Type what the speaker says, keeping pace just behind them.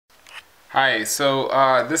Hi, so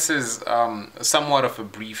this is somewhat of a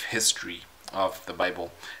brief history of the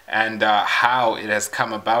Bible and how it has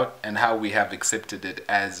come about and how we have accepted it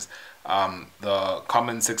as the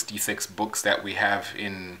common 66 books that we have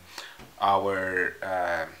in our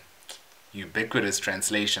ubiquitous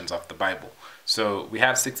translations of the Bible. So we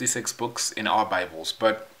have 66 books in our Bibles,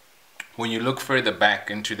 but when you look further back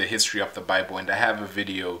into the history of the Bible, and I have a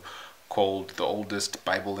video called The Oldest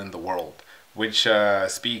Bible in the World, which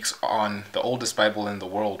speaks on the oldest Bible in the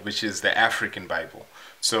world, which is the African Bible.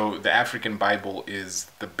 So the African Bible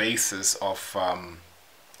is the basis of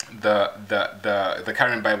the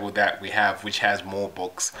current Bible that we have, which has more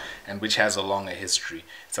books and which has a longer history.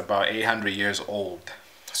 It's about 800 years old.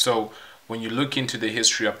 So when you look into the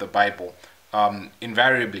history of the Bible,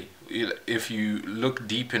 invariably, if you look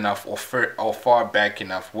deep enough or far back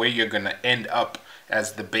enough, where you're going to end up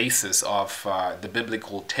as the basis of the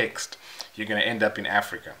biblical text, you're going to end up in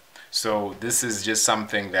Africa. So this is just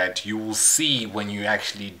something that you will see when you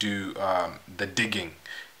actually do the digging,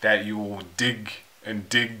 that you will dig and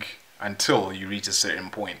dig until you reach a certain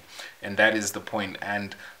point. And that is the point.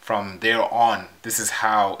 And from there on, this is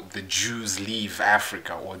how the Jews leave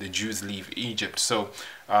Africa, or the Jews leave Egypt. So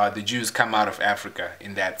the Jews come out of Africa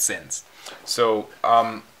in that sense. So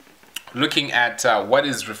looking at what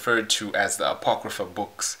is referred to as the Apocrypha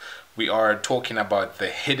books, we are talking about the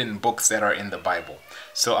hidden books that are in the Bible.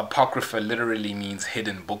 So Apocrypha literally means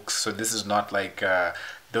hidden books. So this is not like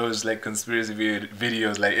those like conspiracy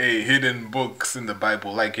videos like, hey, hidden books in the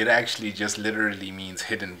Bible. Like, it actually just literally means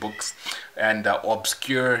hidden books, and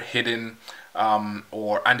obscure, hidden,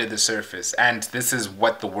 or under the surface. And this is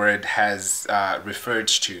what the word has referred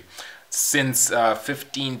to since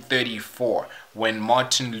 1534, when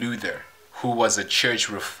Martin Luther, who was a church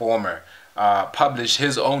reformer, published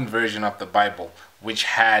his own version of the Bible, which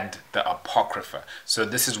had the Apocrypha. So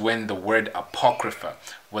this is when the word Apocrypha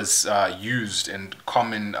was used in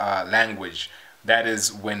common language. That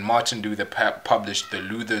is when Martin Luther published the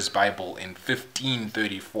Luther's Bible in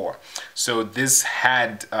 1534. So this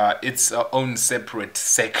had its own separate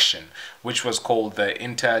section, which was called the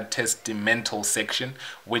intertestamental section,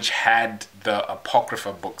 which had the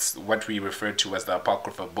Apocrypha books, what we refer to as the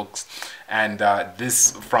Apocrypha books. And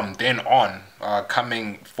this, from then on,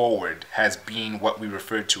 coming forward, has been what we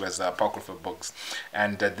refer to as the Apocrypha books.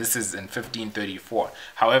 And this is in 1534.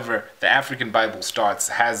 However, the African Bible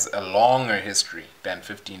has a longer history than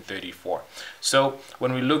 1534. So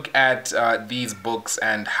when we look at these books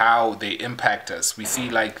and how they impact us, we see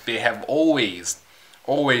like they have always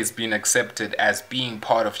been accepted as being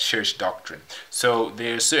part of church doctrine. So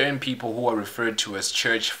there are certain people who are referred to as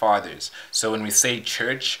church fathers. So when we say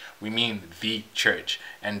church, we mean the church,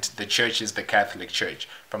 and the church is the Catholic Church.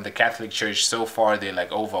 From the Catholic Church, so far they're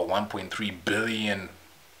like over 1.3 billion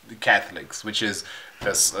Catholics, which is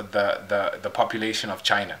the population of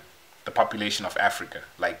China, the population of Africa,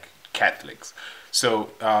 like Catholics. So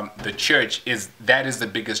the church is the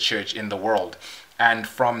biggest church in the world. And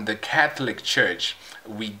from the Catholic Church,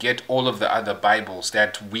 we get all of the other Bibles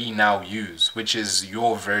that we now use, which is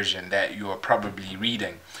your version that you are probably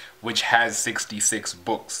reading, which has 66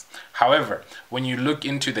 books. However, when you look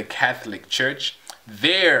into the Catholic Church,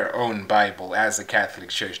 their own Bible as a Catholic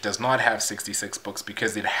Church does not have 66 books,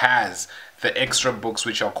 because it has the extra books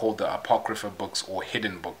which are called the Apocrypha books, or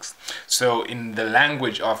hidden books. So in the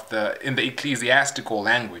language of in the ecclesiastical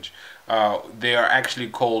language, they are actually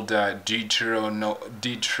called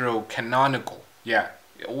deuterocanonical. Yeah,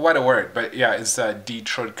 what a word, but yeah, it's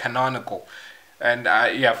deuterocanonical. And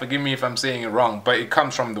yeah, forgive me if I'm saying it wrong, but it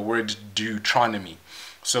comes from the word Deuteronomy.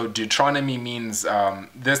 So Deuteronomy means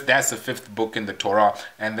that's the fifth book in the Torah,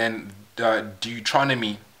 and then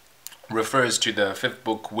Deuteronomy refers to the fifth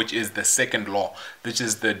book, which is the second law, which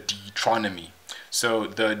is the Deuteronomy. So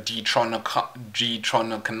the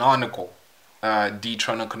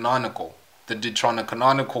the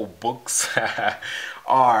Deuterocanonical books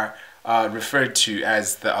are referred to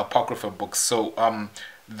as the Apocrypha books. So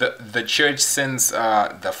the church, since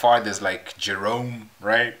the fathers like Jerome,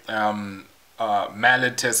 right,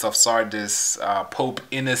 Mellitus of Sardis, Pope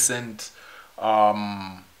Innocent,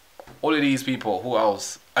 all of these people, who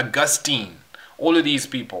else? Augustine, all of these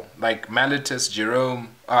people like Mellitus,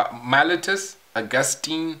 Jerome,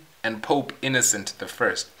 Augustine, and Pope Innocent the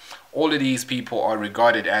First. All of these people are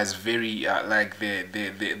regarded as very like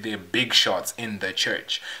they're big shots in the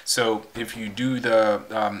church. So if you do the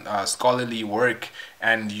scholarly work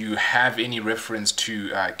and you have any reference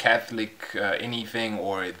to Catholic anything,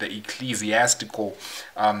 or the ecclesiastical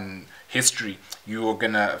history, you are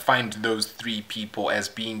gonna find those three people as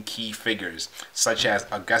being key figures, such as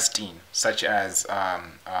Augustine, such as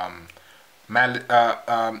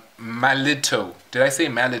Malito. Did I say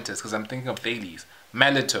Malitus? Because I'm thinking of Thales.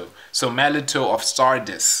 Malito. So Malito of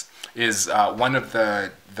Sardis is one of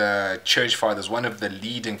the church fathers, one of the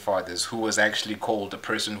leading fathers, who was actually called a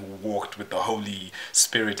person who walked with the Holy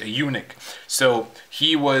Spirit, a eunuch. So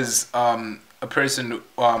he was a person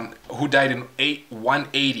who died in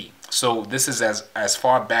 180. So this is as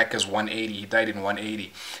far back as 180. He died in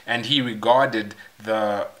 180, and he regarded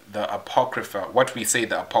the Apocrypha, what we say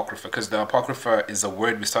the Apocrypha, because the Apocrypha is a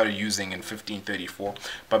word we started using in 1534,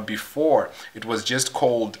 but before it was just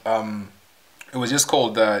called the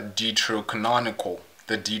Deuterocanonical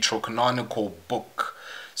book.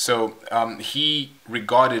 So he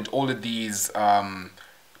regarded all of these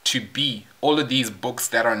all of these books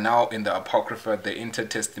that are now in the Apocrypha, the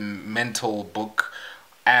intertestamental book,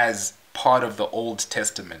 as part of the Old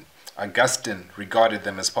Testament. Augustine regarded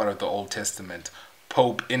them as part of the Old Testament.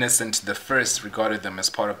 Pope Innocent I regarded them as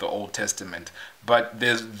part of the Old Testament. But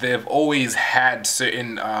they've always had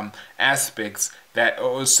certain aspects that,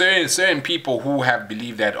 or certain people who have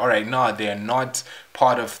believed that, all right, no, they are not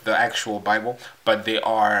part of the actual Bible, but they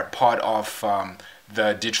are part of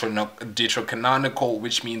the Deuterocanonical,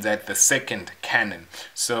 which means that the second canon.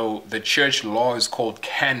 So the church law is called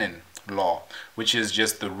canon law, which is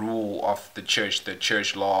just the rule of the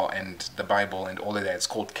church law and the Bible and all of that. It's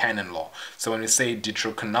called canon law. So when we say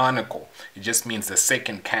Deuterocanonical, it just means the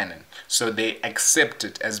second canon. So they accept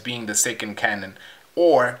it as being the second canon,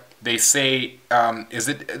 or they say, is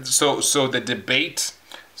it so? So the debate.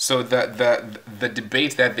 So the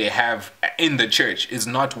debate that they have in the church is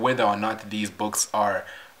not whether or not these books are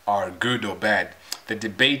good or bad. The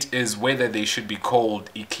debate is whether they should be called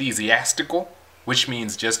ecclesiastical, which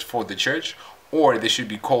means just for the church, or they should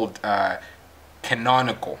be called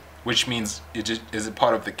canonical, which means it is a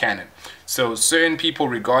part of the canon. So certain people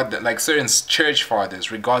regard that, like certain church fathers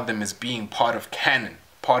regard them as being part of canon,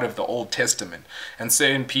 part of the Old Testament, and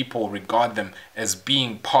certain people regard them as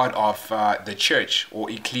being part of the church or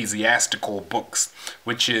ecclesiastical books,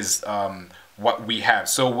 which is what we have.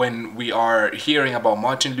 So when we are hearing about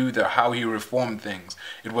Martin Luther, how he reformed things,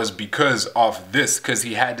 it was because of this, because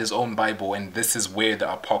he had his own Bible, and this is where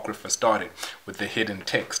the Apocrypha started, with the hidden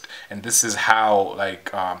text. And this is how,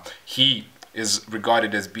 like, he is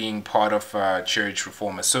regarded as being part of church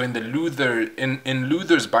reformers. So in the in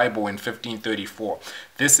Luther's Bible in 1534,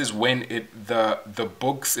 this is when the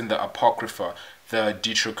books in the Apocrypha, the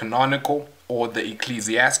Deuterocanonical or the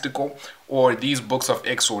ecclesiastical, or these books of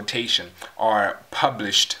exhortation, are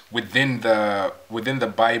published within the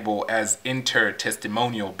Bible as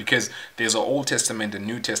intertestamental, because there's an Old Testament and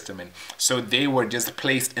New Testament. So they were just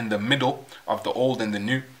placed in the middle of the Old and the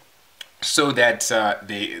New, so that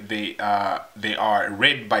they are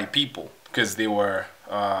read by people, because they were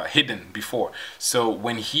hidden before. So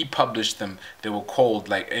when he published them, they were called,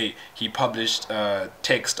 like, hey, he published a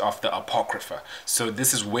text of the Apocrypha. So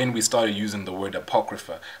this is when we started using the word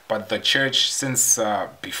Apocrypha. But the church, since the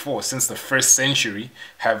first century,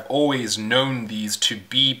 have always known these to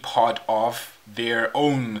be part of their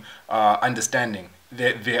own understanding,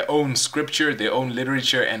 their own scripture, their own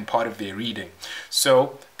literature, and part of their reading.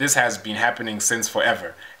 So this has been happening since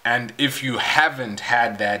forever. And if you haven't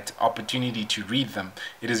had that opportunity to read them,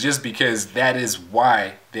 it is just because that is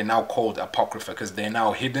why they're now called Apocrypha, because they're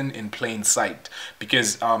now hidden in plain sight,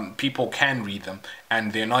 because people can read them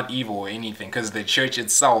and they're not evil or anything, because the church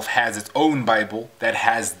itself has its own Bible that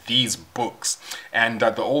has these books. And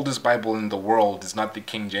the oldest Bible in the world is not the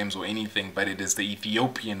King James or anything, but it is the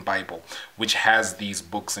Ethiopian Bible, which has these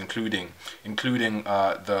books, including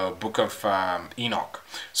the book of Enoch.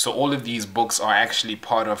 So all of these books are actually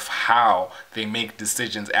part of how they make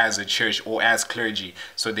decisions as a church or as clergy.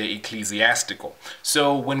 So they're ecclesiastical.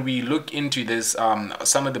 So when we look into this,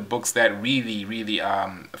 some of the books that really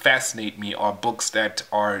fascinate me are books that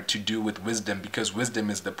are to do with wisdom, because wisdom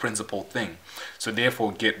is the principal thing. So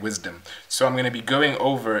therefore, get wisdom. So I'm going to be going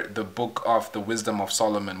over the book of the Wisdom of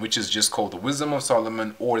Solomon, which is just called the Wisdom of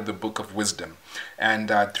Solomon, or the Book of Wisdom.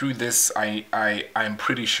 And through this, I'm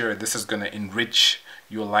pretty sure this is going to enrich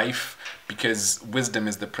your life, because wisdom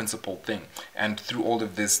is the principal thing. And through all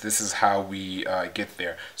of this, this is how we get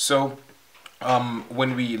there. So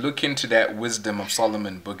when we look into that Wisdom of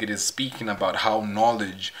Solomon book, it is speaking about how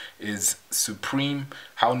knowledge is supreme,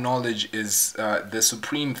 how knowledge is the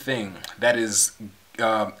supreme thing that is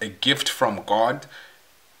a gift from God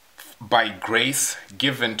by grace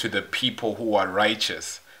given to the people who are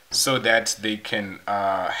righteous, so that they can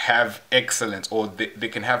have excellence, or they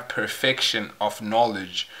can have perfection of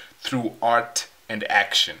knowledge through art and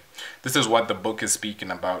action. This is what the book is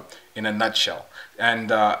speaking about in a nutshell.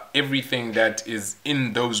 And everything that is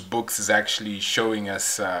in those books is actually showing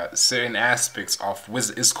us certain aspects of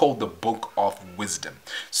wisdom. It's called the Book of Wisdom.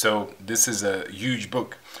 So this is a huge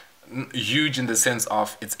book. Huge in the sense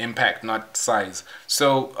of its impact, not size.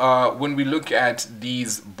 So when we look at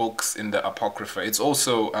these books in the Apocrypha, it's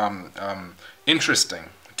also interesting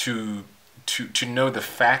to know the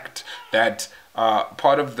fact that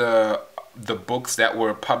part of the books that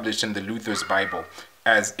were published in the Luther's Bible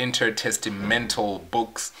as intertestamental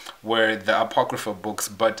books were the Apocrypha books,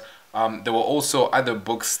 but there were also other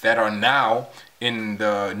books that are now in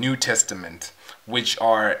the New Testament, which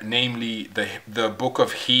are namely the book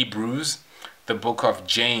of Hebrews, the book of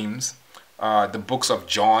James, the books of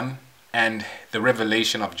John, and the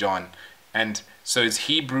Revelation of John. And so it's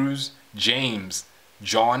Hebrews, James,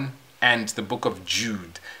 John, and the book of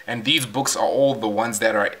Jude. And these books are all the ones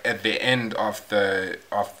that are at the end of the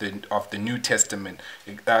New Testament,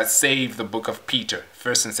 save the book of Peter,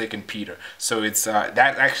 1st and 2nd Peter. So it's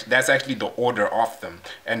that's actually the order of them.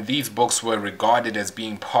 And these books were regarded as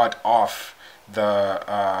being part of the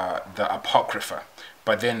Apocrypha,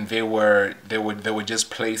 but then they were just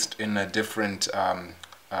placed in a different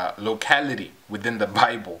locality within the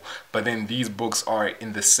Bible. But then these books are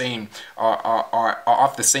in the same are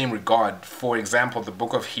of the same regard. For example, the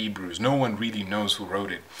book of Hebrews, no one really knows who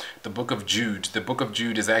wrote it. The book of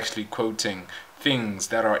Jude is actually quoting things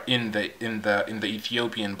that are in the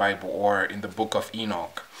Ethiopian Bible or in the book of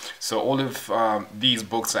Enoch. So all of these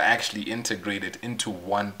books are actually integrated into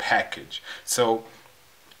one package. So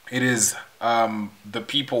it is the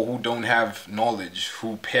people who don't have knowledge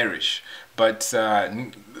who perish. But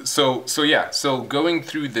so going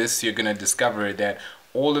through this, you're going to discover that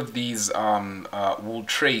all of these will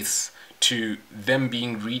trace to them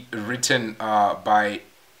being written by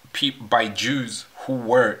Jews who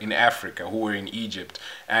were in Africa, who were in Egypt.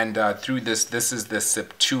 And through this is the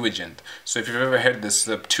Septuagint. So if you've ever heard the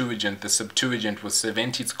Septuagint was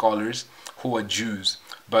 70 scholars who are Jews,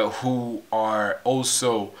 but who are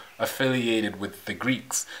also affiliated with the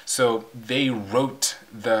Greeks. So they wrote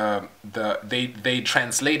they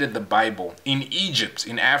translated the Bible in Egypt,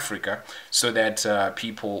 in Africa, so that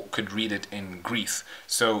people could read it in Greece.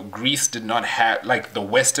 So Greece did not have, like the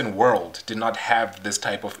Western world, did not have this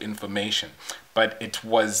type of information, but it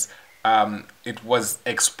was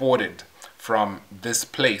exported from this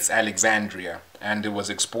place, Alexandria, and it was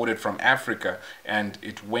exported from Africa, and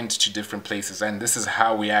it went to different places. And this is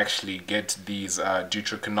how we actually get these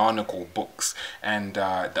deuterocanonical books and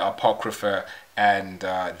the Apocrypha and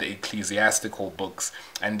the ecclesiastical books.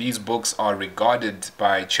 And these books are regarded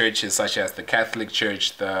by churches such as the Catholic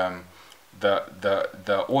Church, the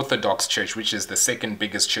Orthodox Church, which is the second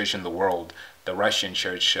biggest church in the world, the Russian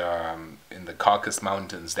Church in the Caucasus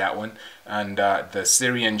Mountains, that one, and the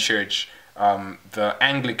Syrian Church. The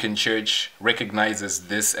Anglican Church recognizes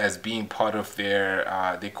this as being part of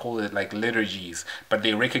their, they call it like liturgies, but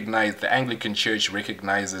the Anglican Church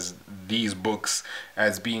recognizes these books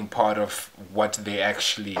as being part of what they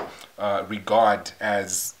actually regard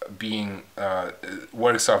as being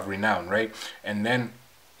works of renown, right? And then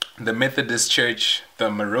the Methodist Church, the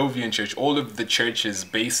Moravian Church, all of the churches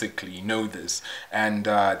basically know this, and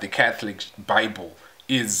the Catholic Bible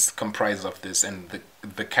is comprised of this, and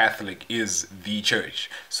the Catholic is the church.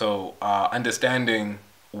 So understanding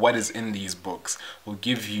what is in these books will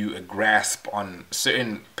give you a grasp on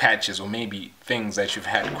certain patches or maybe things that you've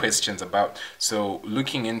had questions about. So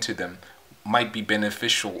looking into them might be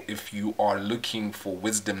beneficial if you are looking for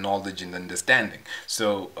wisdom, knowledge, and understanding.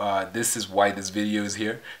 So this is why this video is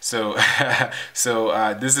here. So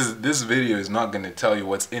this video is not going to tell you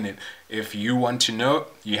what's in it. If you want to know,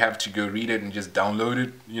 you have to go read it and just download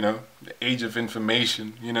it, you know, the age of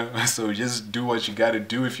information, you know. So just do what you got to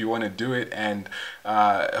do if you want to do it, and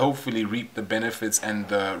hopefully reap the benefits and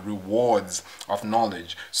the rewards of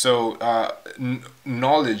knowledge. So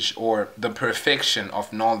knowledge, or the perfection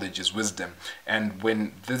of knowledge, is wisdom. And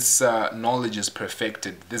when this knowledge is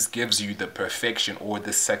perfected, this gives you the perfection or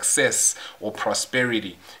the success or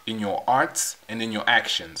prosperity in your arts and in your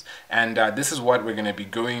actions. And this is what we're going to be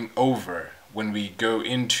going over when we go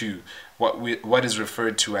into what is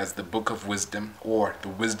referred to as the Book of Wisdom, or the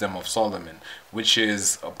Wisdom of Solomon, which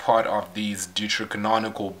is a part of these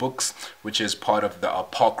deuterocanonical books, which is part of the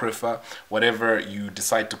Apocrypha, whatever you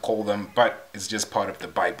decide to call them, but it's just part of the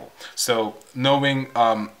Bible. So knowing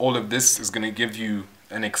all of this is going to give you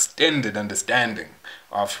an extended understanding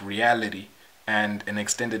of reality and an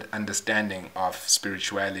extended understanding of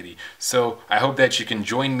spirituality. So I hope that you can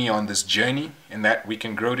join me on this journey, and that we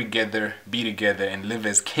can grow together, be together, and live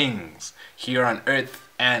as kings here on earth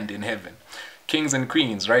and in heaven. Kings and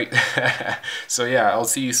queens, right? So yeah, I'll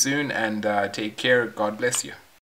see you soon, and take care. God bless you.